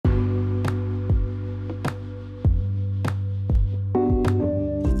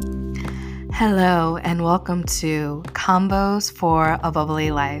Hello and welcome to Combos for a Bubbly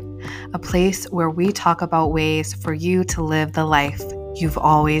Life, a place where we talk about ways for you to live the life you've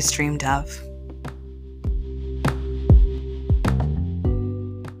always dreamed of.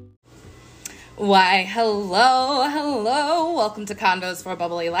 Why, hello, welcome to Condos for a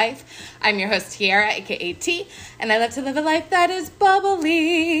Bubbly Life. I'm your host, Tiara, aka T, and I love to live a life that is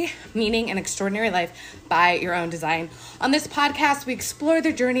bubbly, meaning an extraordinary life by your own design. On this podcast, we explore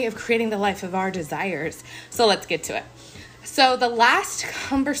the journey of creating the life of our desires. So let's get to it. So the last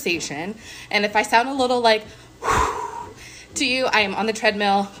conversation, and if I sound a little like, to you, I am on the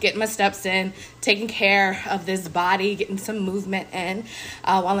treadmill, getting my steps in, taking care of this body, getting some movement in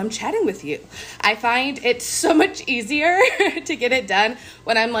while I'm chatting with you. I find it so much easier to get it done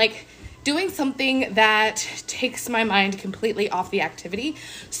when I'm like doing something that takes my mind completely off the activity.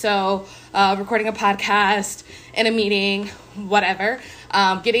 So recording a podcast, in a meeting, whatever.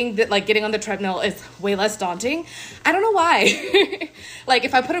 Getting on the treadmill is way less daunting. I don't know why. Like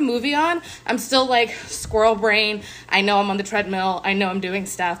if I put a movie on, I'm still like squirrel brain. I know I'm on the treadmill. I know I'm doing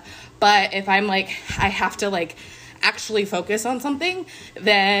stuff. But if I'm like, I have to like actually focus on something,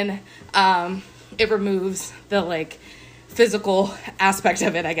 then it removes the like physical aspect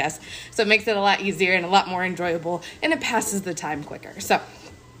of it, I guess. So it makes it a lot easier and a lot more enjoyable, and it passes the time quicker. So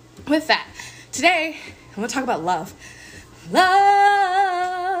with that, today I'm going to talk about love.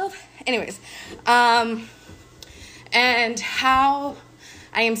 Anyways, and how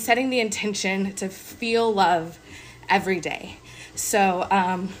I am setting the intention to feel love every day. So,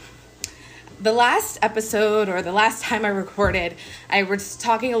 the last episode or the last time I recorded, I was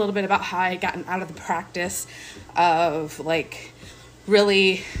talking a little bit about how I had gotten out of the practice of like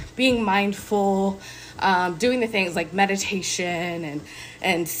really being mindful, doing the things like meditation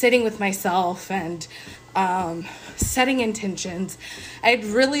and sitting with myself and setting intentions. I had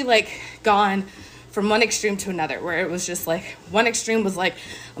really like gone from one extreme to another, where it was just like one extreme was like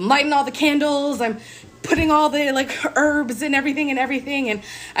I'm lighting all the candles, I'm putting all the like herbs and everything and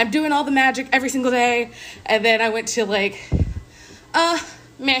I'm doing all the magic every single day. And then I went to like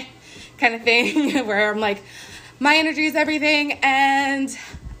meh kind of thing where I'm like my energy is everything and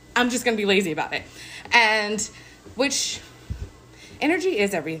I'm just gonna be lazy about it. And which energy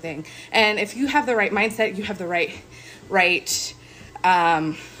is everything. And if you have the right mindset, you have the right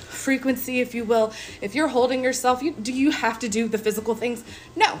frequency, if you will. If you're holding yourself, do you have to do the physical things?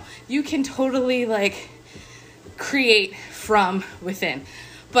 No, you can totally like create from within.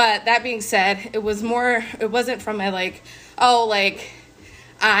 But that being said, it wasn't from a like, oh, like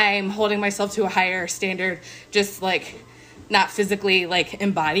I'm holding myself to a higher standard, just like not physically like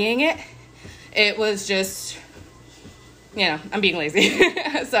embodying it. It was just, I'm being lazy.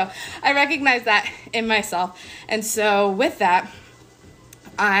 So I recognize that in myself. And so with that,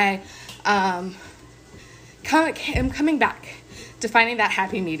 I am coming back to finding that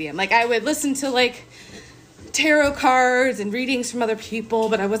happy medium. Like I would listen to like tarot cards and readings from other people,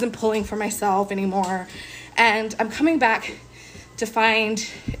 but I wasn't pulling for myself anymore. And I'm coming back to find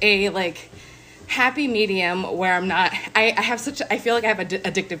a like happy medium where I'm not, I feel like I have an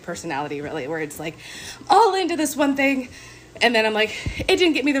addictive personality really, where it's like all into this one thing. And then I'm like, it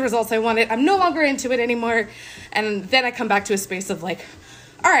didn't get me the results I wanted. I'm no longer into it anymore. And then I come back to a space of like,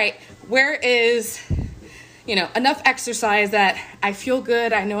 all right, where is, enough exercise that I feel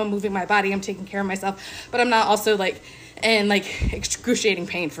good. I know I'm moving my body. I'm taking care of myself, but I'm not also like in like excruciating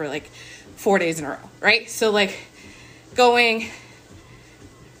pain for like 4 days in a row. Right. So like going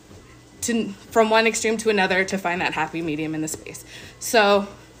from one extreme to another to find that happy medium in the space. So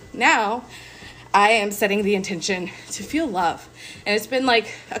now I am setting the intention to feel love. And it's been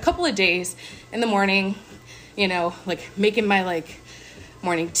like a couple of days in the morning, like making my like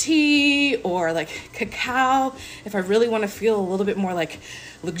morning tea or like cacao. If I really want to feel a little bit more like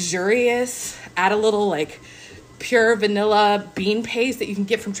luxurious, add a little like pure vanilla bean paste that you can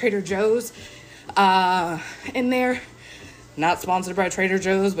get from Trader Joe's in there. Not sponsored by Trader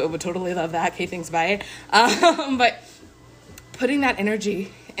Joe's, but would totally love that. Okay, thanks, bye. But putting that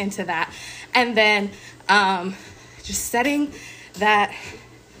energy into that, and then just setting that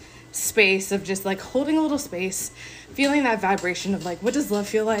space of just like holding a little space, feeling that vibration of like, what does love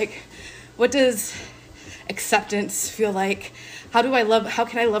feel like? What does acceptance feel like? How can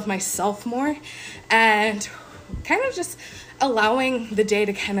I love myself more? And kind of just allowing the day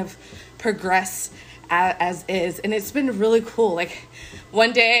to kind of progress as is. And it's been really cool. Like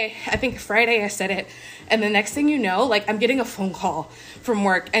one day, I think Friday I said it, and the next thing you know, like I'm getting a phone call from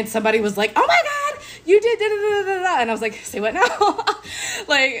work and somebody was like, oh my God, you did da da da da da. And I was like, say what now?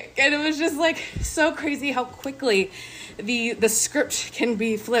 Like, and it was just like so crazy how quickly the script can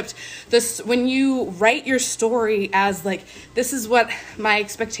be flipped. This, when you write your story as like, this is what my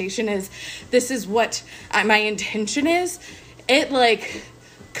expectation is, this is what my intention is, it like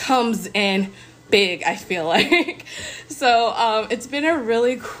comes in big, I feel like. So it's been a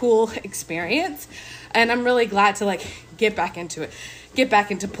really cool experience, and I'm really glad to like get back into it, get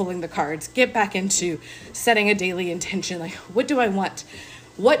back into pulling the cards, get back into setting a daily intention. Like, what do I want?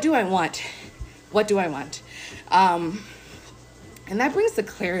 What do I want? What do I want? And that brings the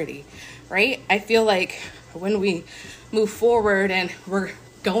clarity, right? I feel like when we move forward and we're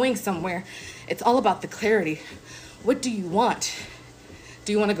going somewhere, it's all about the clarity. What do you want?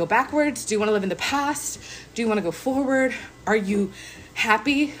 Do you want to go backwards? Do you want to live in the past? Do you want to go forward? Are you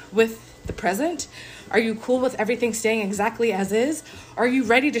happy with the present? Are you cool with everything staying exactly as is? Are you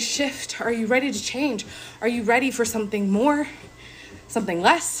ready to shift? Are you ready to change? Are you ready for something more? Something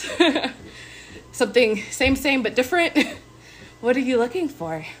less? Something same, but different? What are you looking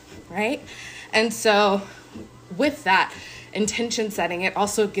for, right? And so with that intention setting, it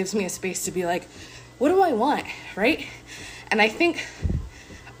also gives me a space to be like, what do I want, right? And I think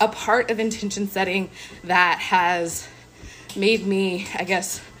a part of intention setting that has made me, I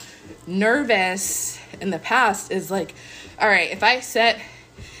guess, nervous in the past is like, all right, if I set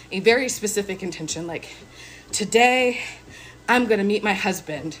a very specific intention, like today I'm going to meet my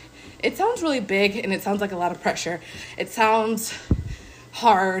husband. It sounds really big and it sounds like a lot of pressure. It sounds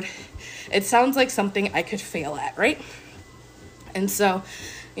hard. It sounds like something I could fail at, right? And so,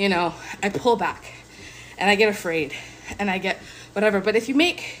 I pull back and I get afraid and I get whatever. But if you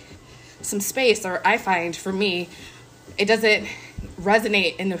make some space, or I find for me, it doesn't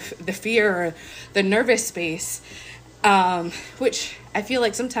resonate in the fear or the nervous space, which I feel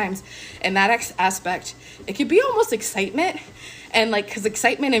like sometimes in that aspect, it could be almost excitement. And like, because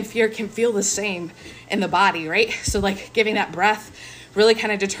excitement and fear can feel the same in the body, right? So like giving that breath, really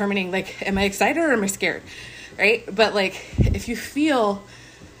kind of determining like, am I excited or am I scared, right? But like, if you feel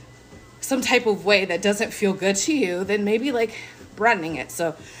some type of way that doesn't feel good to you, then maybe like broadening it.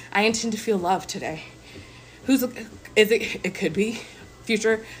 So I intend to feel love today. It could be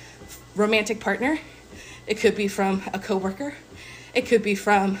future romantic partner. It could be from a coworker. It could be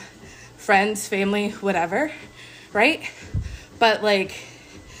from friends, family, whatever, right? But like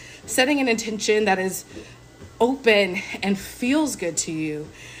setting an intention that is open and feels good to you,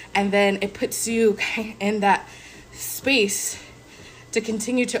 and then it puts you in that space to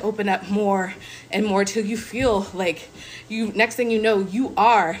continue to open up more and more till you feel like next thing you know, you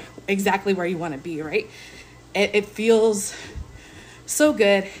are exactly where you want to be, right? It feels so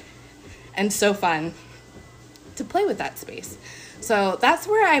good and so fun to play with that space. So that's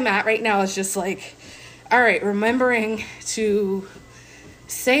where I'm at right now, is just like, all right, remembering to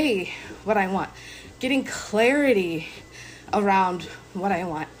say what I want, getting clarity around what I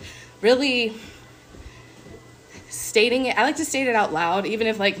want, really stating it. I like to state it out loud, even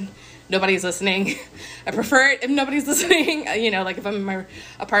if like nobody's listening. I prefer it if nobody's listening, like if I'm in my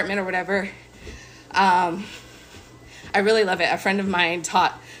apartment or whatever. I really love it. A friend of mine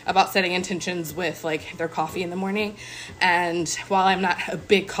taught about setting intentions with like their coffee in the morning. And while I'm not a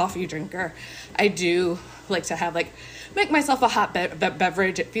big coffee drinker, I do like to have make myself a hot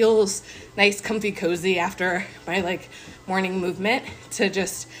beverage. It feels nice, comfy, cozy after my like morning movement to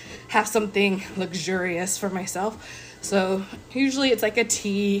just have something luxurious for myself. So usually it's like a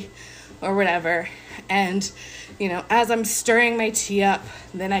tea or whatever. And, as I'm stirring my tea up,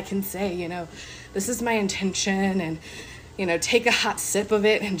 then I can say, this is my intention, and, take a hot sip of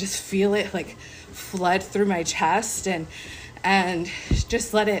it and just feel it like flood through my chest and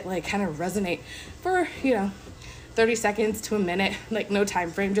just let it like kind of resonate for, 30 seconds to a minute, like no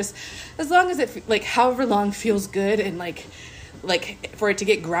time frame, just as long as it like however long feels good, and like for it to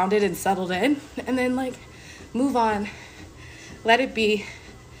get grounded and settled in, and then like move on, let it be,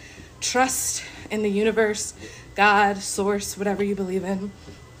 trust in the universe, God, source, whatever you believe in,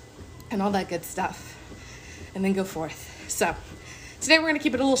 and all that good stuff, and then go forth. So today we're going to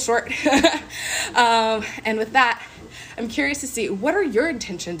keep it a little short. And with that, I'm curious to see, what are your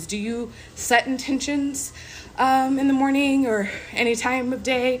intentions? Do you set intentions in the morning or any time of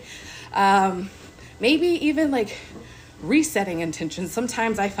day? Maybe even like resetting intentions.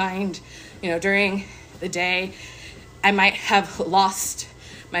 Sometimes I find, during the day, I might have lost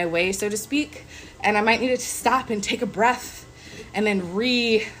my way, so to speak, and I might need to stop and take a breath and then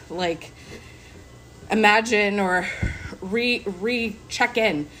imagine or check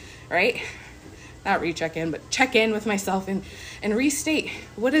in, right? Not recheck in, but check in with myself and restate,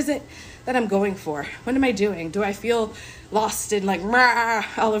 what is it that I'm going for? What am I doing? Do I feel lost and like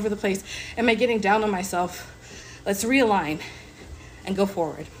all over the place? Am I getting down on myself? Let's realign and go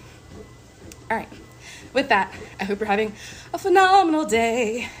forward. All right. With that, I hope you're having a phenomenal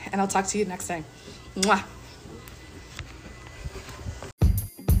day, and I'll talk to you next time. Mwah.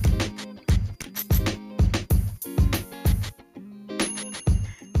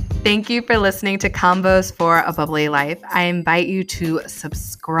 Thank you for listening to Convos for a Bubbly Life. I invite you to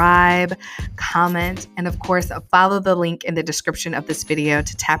subscribe, comment, and of course, follow the link in the description of this video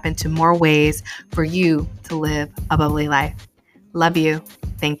to tap into more ways for you to live a bubbly life. Love you.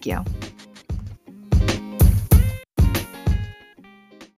 Thank you.